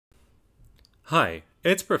Hi,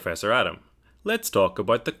 it's Professor Adam. Let's talk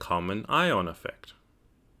about the common ion effect.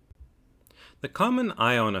 The common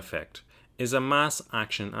ion effect is a mass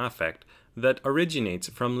action effect that originates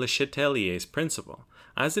from Le Chatelier's principle,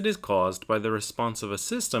 as it is caused by the response of a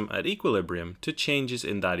system at equilibrium to changes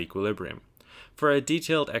in that equilibrium. For a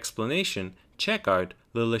detailed explanation, check out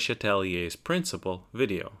the Le Chatelier's principle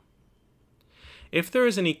video. If there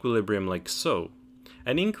is an equilibrium like so,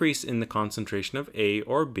 an increase in the concentration of A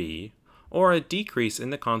or B or a decrease in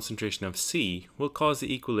the concentration of C will cause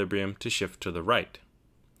the equilibrium to shift to the right.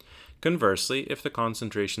 Conversely, if the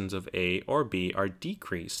concentrations of A or B are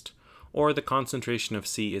decreased, or the concentration of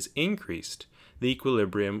C is increased, the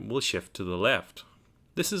equilibrium will shift to the left.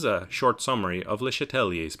 This is a short summary of Le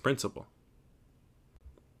Chatelier's principle.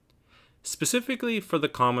 Specifically for the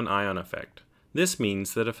common ion effect, this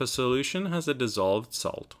means that if a solution has a dissolved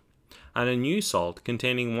salt, and a new salt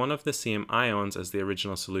containing one of the same ions as the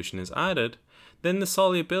original solution is added, then the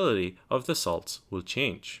solubility of the salts will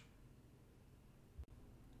change.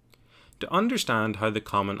 To understand how the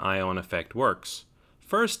common ion effect works,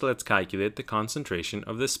 first let's calculate the concentration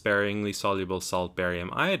of the sparingly soluble salt barium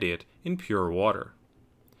iodate in pure water.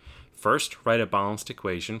 First, write a balanced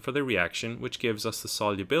equation for the reaction which gives us the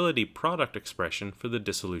solubility product expression for the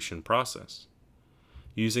dissolution process.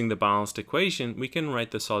 Using the balanced equation, we can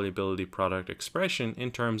write the solubility product expression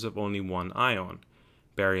in terms of only one ion,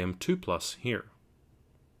 barium 2+ here.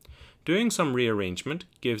 Doing some rearrangement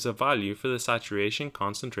gives a value for the saturation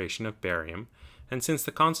concentration of barium, and since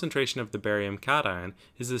the concentration of the barium cation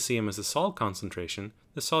is the same as the salt concentration,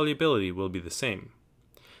 the solubility will be the same.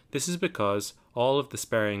 This is because all of the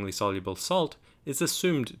sparingly soluble salt is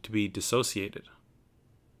assumed to be dissociated.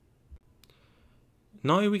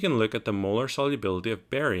 Now we can look at the molar solubility of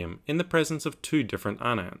barium in the presence of two different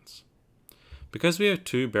anions. Because we have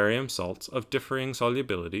two barium salts of differing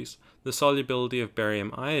solubilities, the solubility of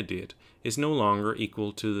barium iodate is no longer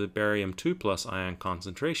equal to the barium 2+ ion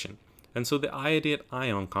concentration, and so the iodate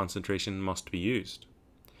ion concentration must be used.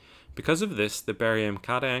 Because of this, the barium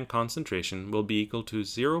cation concentration will be equal to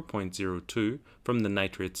 0.02 from the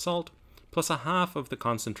nitrate salt plus a half of the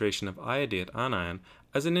concentration of iodate anion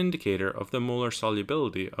as an indicator of the molar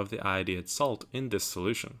solubility of the iodate salt in this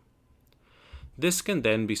solution. This can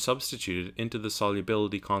then be substituted into the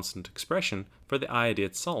solubility constant expression for the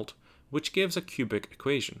iodate salt, which gives a cubic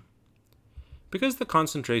equation. Because the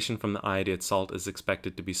concentration from the iodate salt is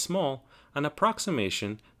expected to be small, an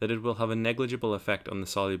approximation that it will have a negligible effect on the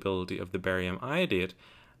solubility of the barium iodate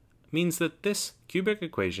means that this cubic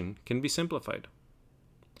equation can be simplified.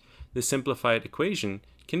 The simplified equation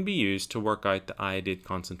can be used to work out the iodate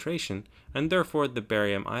concentration and therefore the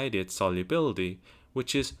barium iodate solubility,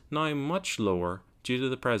 which is now much lower due to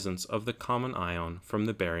the presence of the common ion from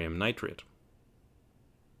the barium nitrate.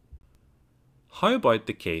 How about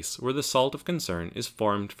the case where the salt of concern is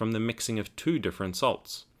formed from the mixing of two different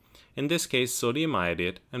salts, in this case sodium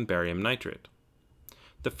iodate and barium nitrate?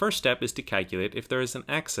 The first step is to calculate if there is an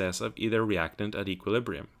excess of either reactant at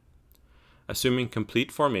equilibrium. Assuming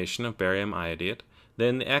complete formation of barium iodate,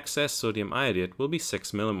 then the excess sodium iodate will be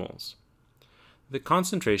 6 millimoles. The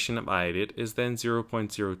concentration of iodate is then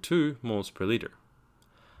 0.02 moles per liter.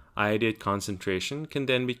 Iodate concentration can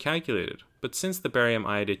then be calculated, but since the barium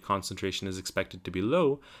iodate concentration is expected to be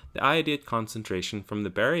low, the iodate concentration from the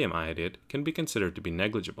barium iodate can be considered to be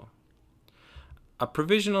negligible. A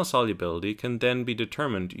provisional solubility can then be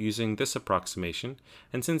determined using this approximation,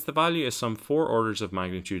 and since the value is some 4 orders of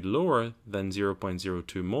magnitude lower than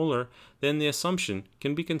 0.02 molar, then the assumption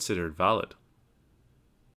can be considered valid.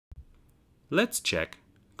 Let's check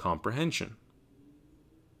comprehension.